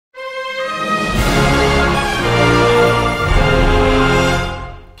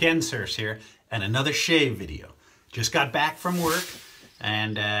Ken Surfs here, and another shave video. Just got back from work,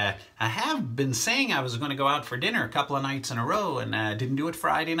 and I have been saying I was going to go out for dinner a couple of nights in a row, and didn't do it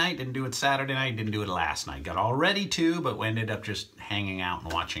Friday night, didn't do it Saturday night, didn't do it last night. Got all ready to, but we ended up just hanging out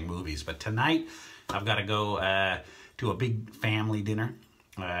and watching movies. But tonight, I've got to go to a big family dinner,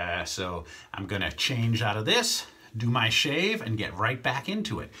 so I'm going to change out of this, do my shave, and get right back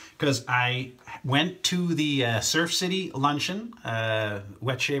into it. Because I went to the SurfCity Luncheon,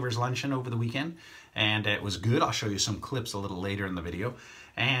 Wetshavers Luncheon over the weekend, and it was good. I'll show you some clips a little later in the video.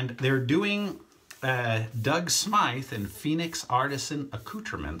 And they're doing, Doug Smythe and Phoenix Artisan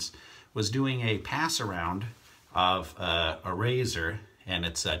Accoutrements was doing a pass around of a razor, and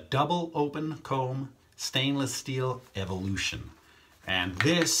it's a double open comb stainless steel Evolution. And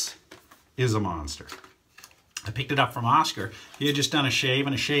this is a monster. I picked it up from Oscar. He had just done a shave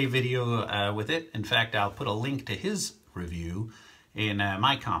and a shave video with it. In fact, I'll put a link to his review in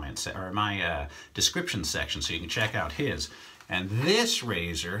my comments or my description section so you can check out his. And this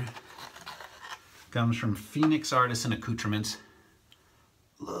razor comes from Phoenix Artisan Accoutrements.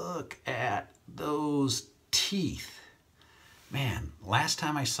 Look at those teeth. Man, last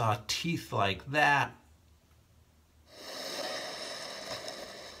time I saw teeth like that,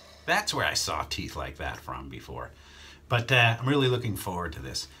 that's where I saw teeth like that from before. But I'm really looking forward to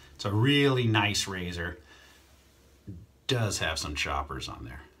this. It's a really nice razor. Does have some choppers on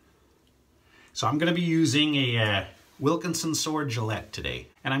there. So I'm going to be using a Wilkinson sword Gillette today.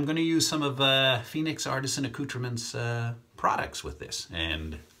 And I'm going to use some of Phoenix Artisan Accoutrements products with this.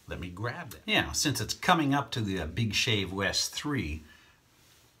 And let me grab that. Yeah, since it's coming up to the Big Shave West 3,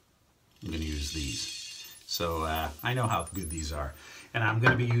 I'm going to use these. So I know how good these are. And I'm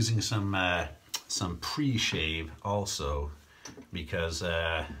going to be using some pre-shave also, because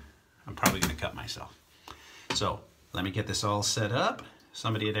I'm probably going to cut myself. So let me get this all set up.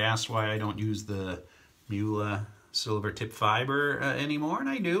 Somebody had asked why I don't use the Muhle Silvertip Fibre anymore, and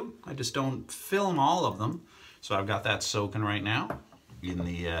I do. I just don't film all of them. So I've got that soaking right now in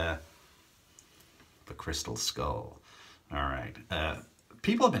the crystal skull. All right.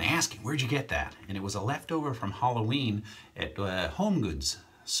 People have been asking, where'd you get that? And it was a leftover from Halloween at Home Goods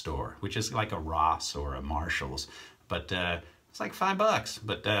store, which is like a Ross or a Marshall's. But it's like $5.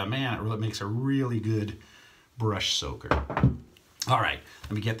 But man, it really makes a really good brush soaker. All right,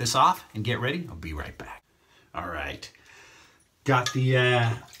 let me get this off and get ready. I'll be right back. All right, got the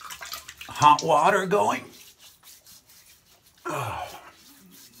hot water going. Oh.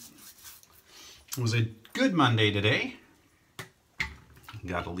 It was a good Monday today.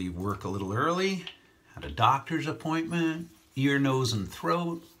 Got to leave work a little early. Had a doctor's appointment, ear, nose, and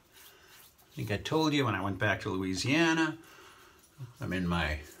throat. I think I told you when I went back to Louisiana. I'm in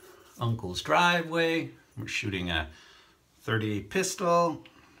my uncle's driveway. We're shooting a .38 pistol.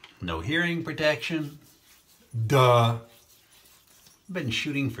 No hearing protection. Duh. I've been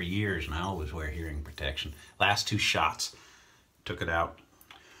shooting for years and I always wear hearing protection. Last 2 shots, took it out.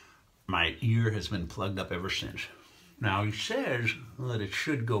 My ear has been plugged up ever since. Now, he says that it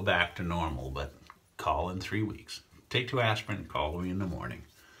should go back to normal, but call in 3 weeks. Take 2 aspirin and call me in the morning.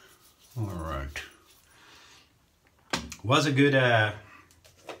 All right. Was a good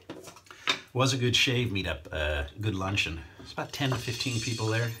shave meetup, good luncheon. It's about 10 to 15 people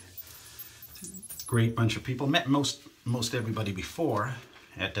there. Great bunch of people. Met most everybody before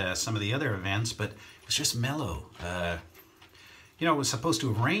at some of the other events, but it was just mellow. You know, it was supposed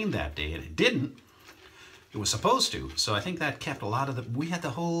to have rained that day, and it didn't. It was supposed to, so I think that kept a lot of the... We had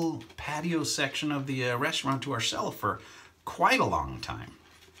the whole patio section of the restaurant to ourselves for quite a long time.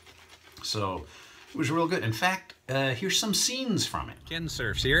 So it was real good. In fact, here's some scenes from it. Ken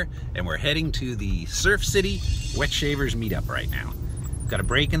Surfs here, and we're heading to the SurfCity Wetshavers meetup right now. Got a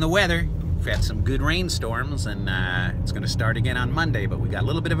break in the weather. We've had some good rainstorms, and it's going to start again on Monday, but we got a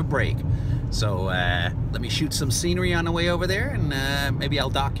little bit of a break. So let me shoot some scenery on the way over there, and maybe I'll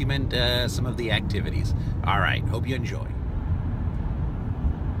document some of the activities. All right, hope you enjoy.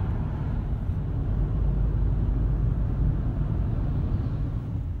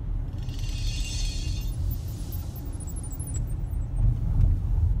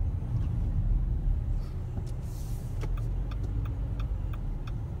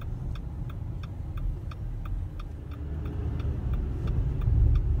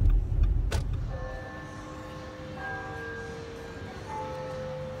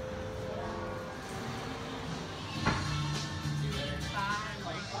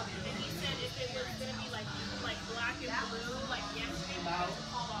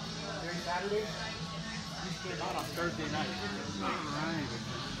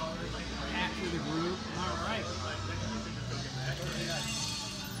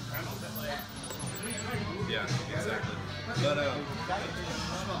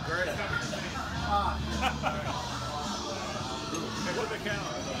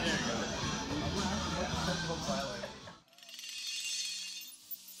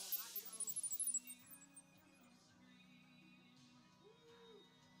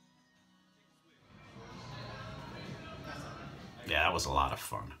 Yeah, that was a lot of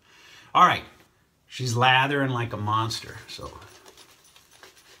fun. All right, she's lathering like a monster, so.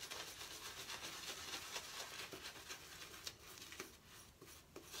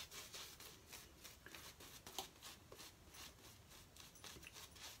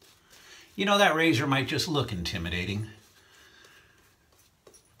 You know, that razor might just look intimidating.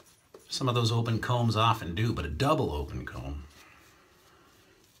 Some of those open combs often do, but a double open comb.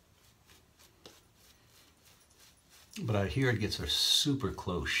 But I hear it gets a super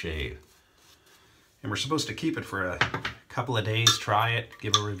close shave. And we're supposed to keep it for a couple of days, try it,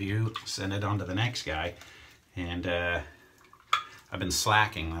 give a review, send it on to the next guy. And I've been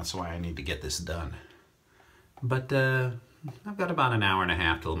slacking, that's why I need to get this done. But I've got about an hour and a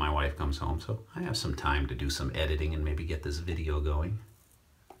half till my wife comes home, so I have some time to do some editing and maybe get this video going.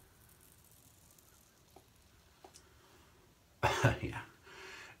 Yeah,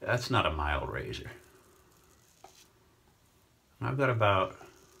 that's not a mild razor. I've got about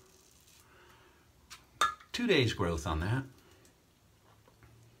 2 days growth on that.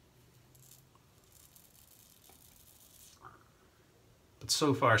 But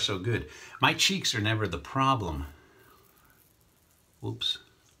so far so good. My cheeks are never the problem. Whoops,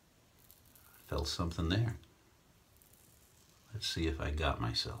 felt something there. Let's see if I got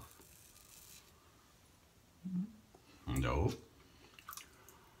myself. No.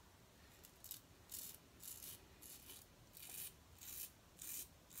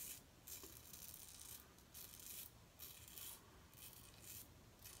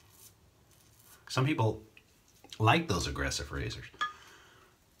 Some people like those aggressive razors.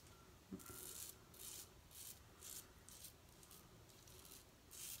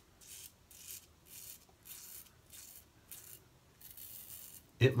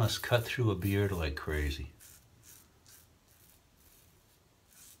 It must cut through a beard like crazy.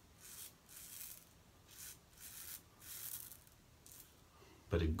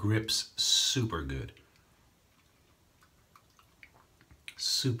 But it grips super good.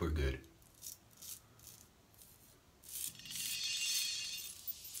 Super good.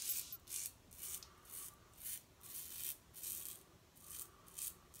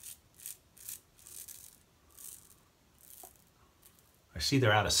 I see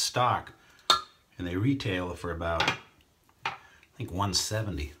they're out of stock and they retail for about, I think,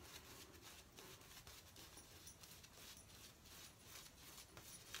 $170.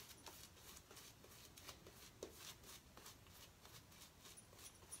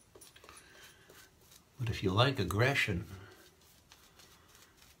 But if you like aggression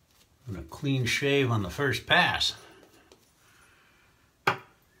and a clean shave on the first pass,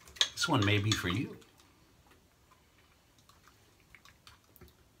 this one may be for you.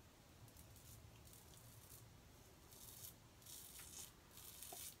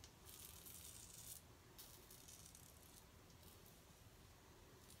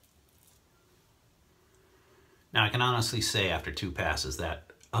 Now I can honestly say after 2 passes that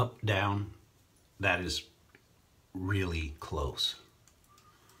up, down, that is really close.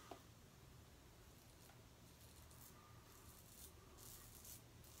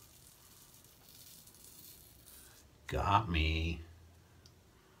 Got me.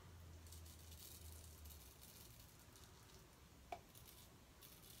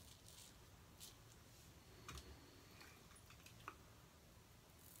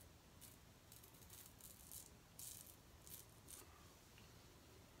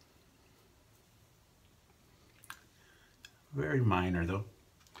 Very minor though.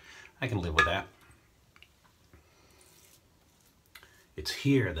 I can live with that. It's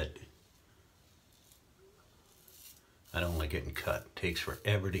here that I don't like getting cut. It takes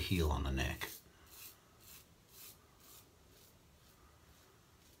forever to heal on the neck.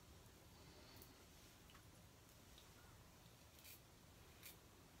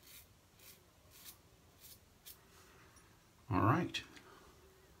 All right.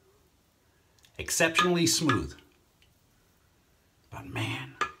 Exceptionally smooth. But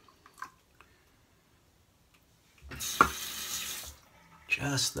man,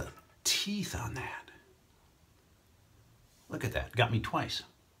 just the teeth on that. Look at that, got me twice.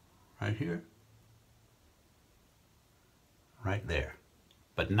 Right here, right there.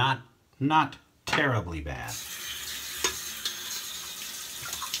 But not terribly bad.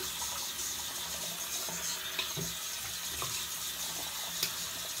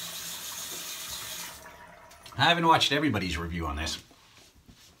 I haven't watched everybody's review on this.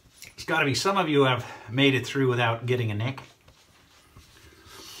 got to be some of you who have made it through without getting a nick.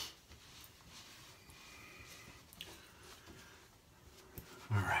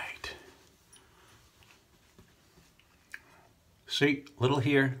 All right. See, little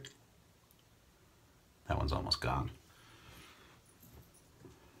here. That one's almost gone.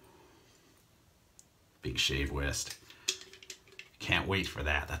 Big Shave West. Can't wait for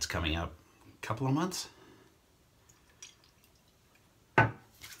that. That's coming up in a couple of months.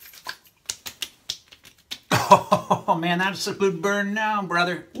 Oh man, that's a good burn now,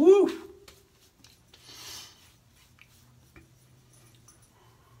 brother. Woo!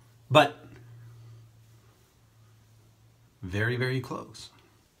 But very, very close.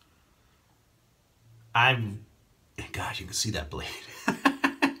 Gosh, you can see that blade.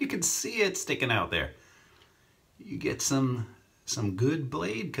 You can see it sticking out there. You get some good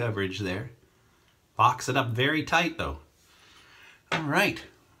blade coverage there. Box it up very tight though. All right,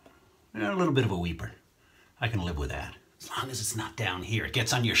 a little bit of a weeper. I can live with that, as long as it's not down here. It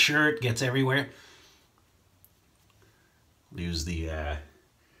gets on your shirt, gets everywhere. Use the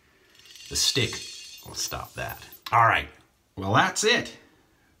stick. We'll stop that. All right, well that's it.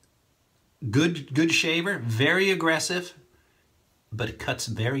 Good shaver, very aggressive, but it cuts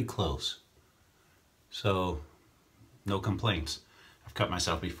very close. So no complaints. I've cut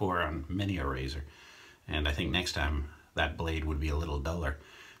myself before on many a razor, and I think next time that blade would be a little duller.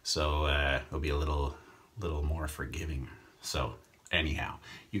 So it'll be a little more forgiving. So anyhow,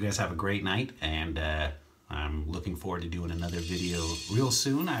 you guys have a great night, and I'm looking forward to doing another video real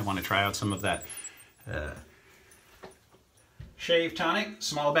soon. I want to try out some of that shave tonic,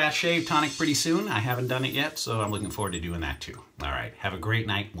 small batch shave tonic pretty soon. I haven't done it yet, so I'm looking forward to doing that too. All right, have a great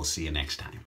night. We'll see you next time.